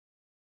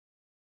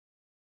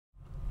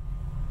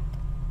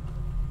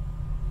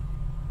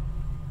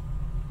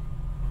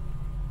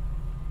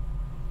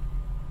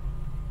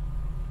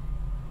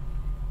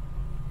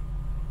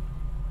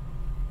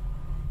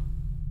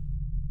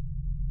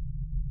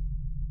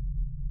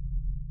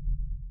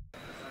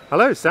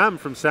Hello, Sam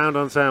from Sound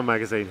on Sound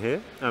magazine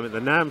here. I'm at the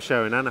NAMM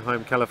show in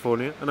Anaheim,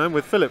 California, and I'm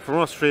with Philip from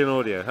Austrian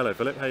Audio. Hello,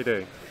 Philip. How are you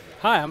doing?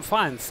 Hi, I'm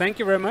fine. Thank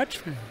you very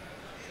much.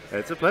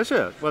 It's a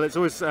pleasure. Well, it's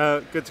always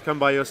good to come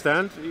by your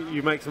stand.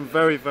 You make some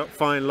very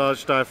fine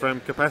large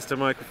diaphragm capacitor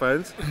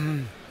microphones.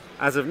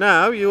 As of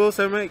now, you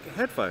also make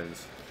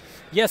headphones.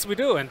 Yes, we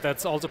do, and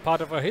that's also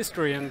part of our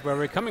history and where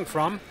we're coming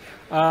from.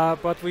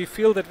 But we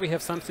feel that we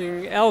have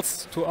something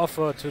else to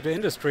offer to the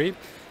industry.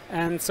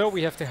 And so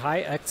we have the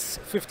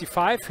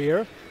Hi-X55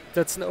 here.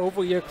 That's an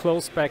over-ear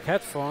closed-back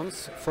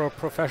headphones for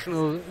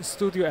professional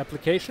studio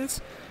applications.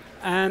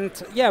 And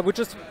yeah, we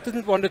just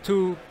didn't want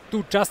to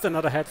do just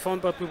another headphone,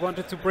 but we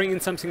wanted to bring in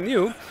something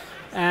new.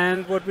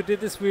 And what we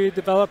did is we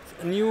developed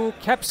a new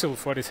capsule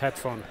for this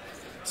headphone.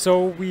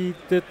 So we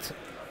did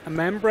a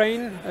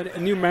membrane, a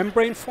new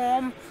membrane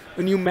form,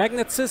 a new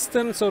magnet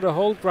system. So the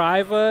whole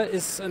driver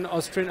is an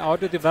Austrian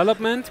audio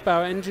development by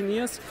our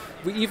engineers.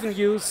 We even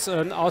use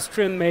an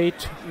Austrian-made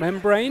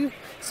membrane.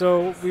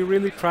 So we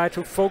really try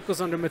to focus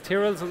on the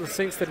materials and the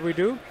things that we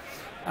do.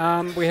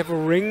 We have a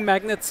ring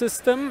magnet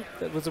system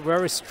that was a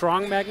very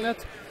strong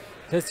magnet.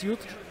 It has huge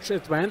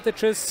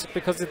advantages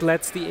because it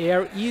lets the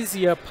air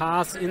easier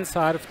pass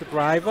inside of the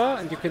driver,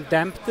 and you can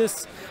damp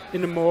this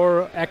in a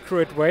more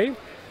accurate way.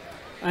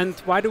 And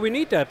why do we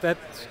need that? That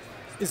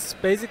is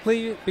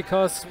basically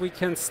because we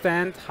can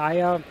stand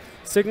higher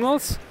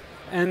signals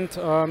and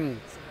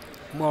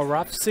more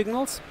rough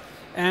signals.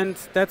 And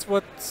that's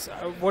what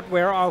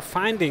were our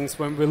findings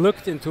when we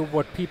looked into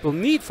what people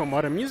need for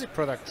modern music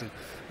production.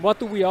 What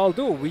do?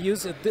 We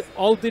use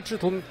all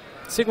digital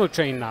signal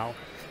chain now.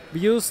 We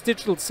use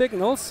digital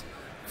signals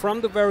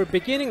from the very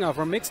beginning of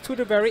our mix to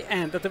the very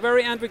end. At the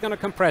very end, we're going to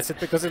compress it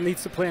because it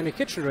needs to play on the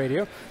kitchen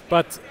radio.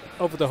 But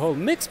over the whole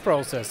mix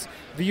process,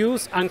 we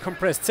use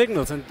uncompressed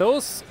signals. And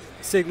those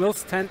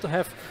signals tend to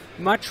have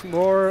much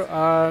more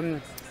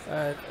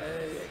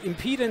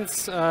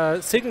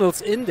impedance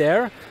signals in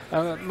there,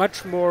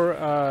 much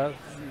more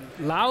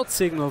loud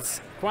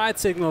signals, quiet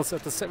signals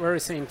at the very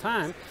same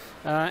time.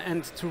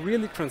 And to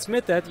really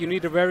transmit that, you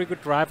need a very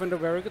good driver and a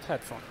very good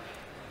headphone.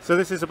 So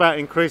this is about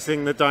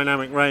increasing the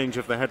dynamic range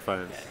of the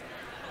headphones?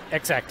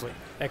 Exactly,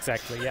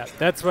 yeah.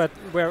 That's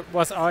where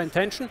was our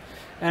intention.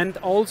 And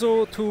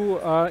also to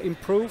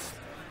improve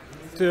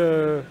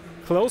the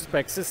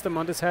closed-back system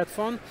on this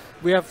headphone.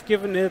 We have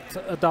given it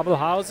a double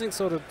housing,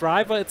 so the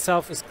driver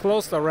itself is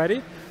closed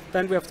already.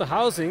 Then we have the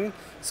housing.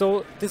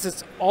 So this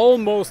is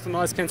almost a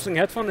noise-cancelling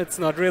headphone. It's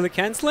not really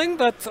cancelling,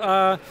 but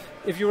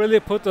if you really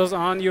put those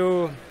on,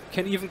 you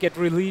can even get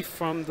relief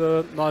from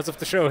the noise of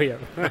the show here.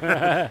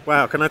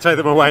 Wow, can I take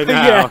them away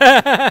now?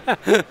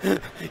 Yeah.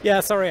 Yeah,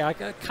 sorry, I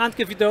can't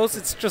give you those.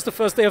 It's just the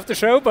first day of the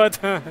show, but...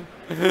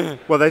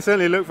 Well, they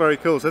certainly look very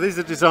cool. So these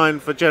are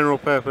designed for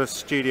general-purpose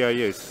studio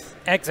use?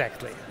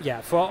 Exactly,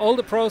 yeah. For all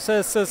the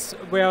processes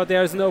where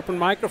there's an open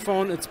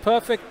microphone, it's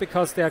perfect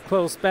because they're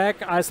closed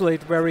back,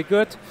 isolate very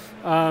good.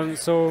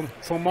 So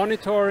for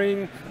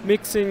monitoring,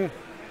 mixing,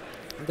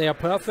 they are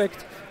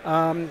perfect.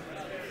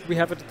 We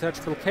have a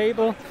detachable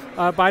cable.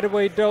 By the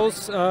way,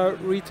 those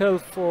retail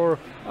for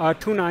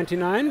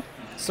 $299,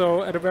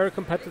 so at a very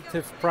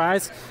competitive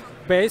price,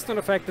 based on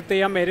the fact that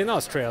they are made in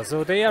Austria.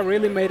 So they are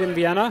really made in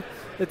Vienna.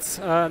 It's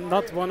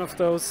not one of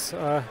those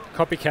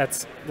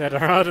copycats that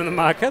are out in the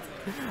market.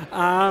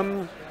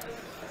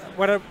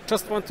 What I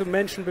just want to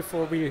mention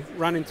before we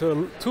run into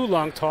a too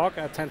long talk,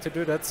 I tend to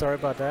do that, sorry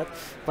about that,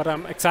 but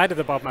I'm excited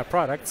about my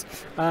products,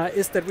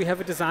 is that we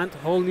have designed a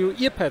whole new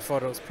ear pad for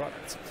those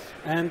products.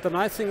 And the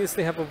nice thing is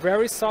they have a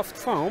very soft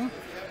foam,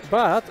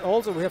 but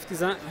also we have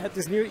had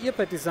this new ear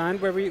pad design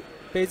where we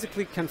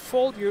basically can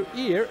fold your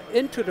ear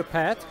into the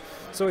pad,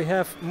 so you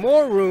have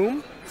more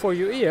room for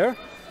your ear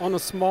on a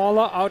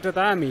smaller outer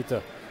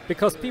diameter,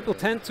 because people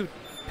tend to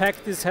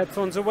pack these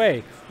headphones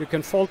away. You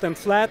can fold them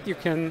flat, you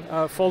can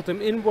fold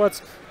them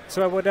inwards,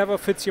 so whatever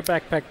fits your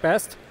backpack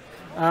best,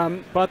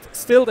 but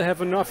still they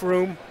have enough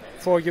room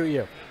for your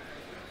ear.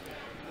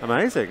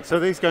 Amazing. So are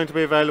these going to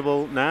be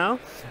available now?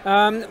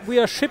 We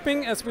are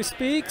shipping as we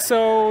speak,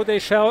 so they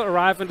shall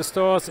arrive in the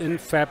stores in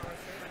Feb.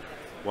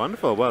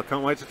 Wonderful. Well,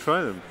 can't wait to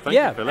try them. Thank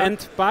you, Philip.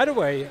 And by the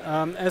way,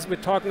 as we're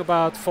talking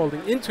about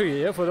folding into your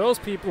ear, for those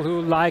people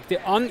who like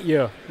the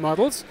on-ear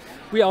models,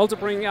 we also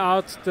bring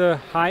out the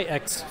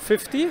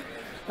Hi-X50.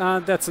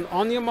 That's an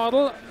on-ear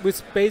model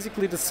with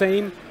basically the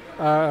same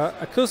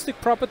acoustic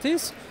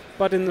properties,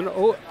 but in an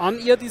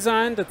on-ear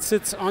design that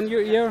sits on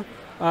your ear,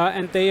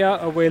 and they are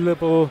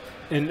available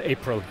in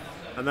April.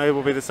 And they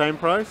will be the same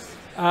price?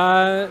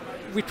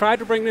 We try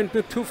to bring them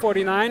to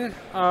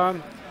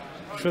 $249.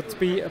 Should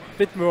be a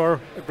bit more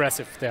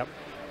aggressive there.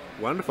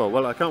 Wonderful.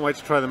 Well, I can't wait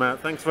to try them out.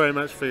 Thanks very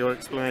much for your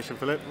explanation,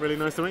 Philip. Really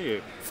nice to meet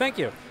you. Thank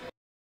you.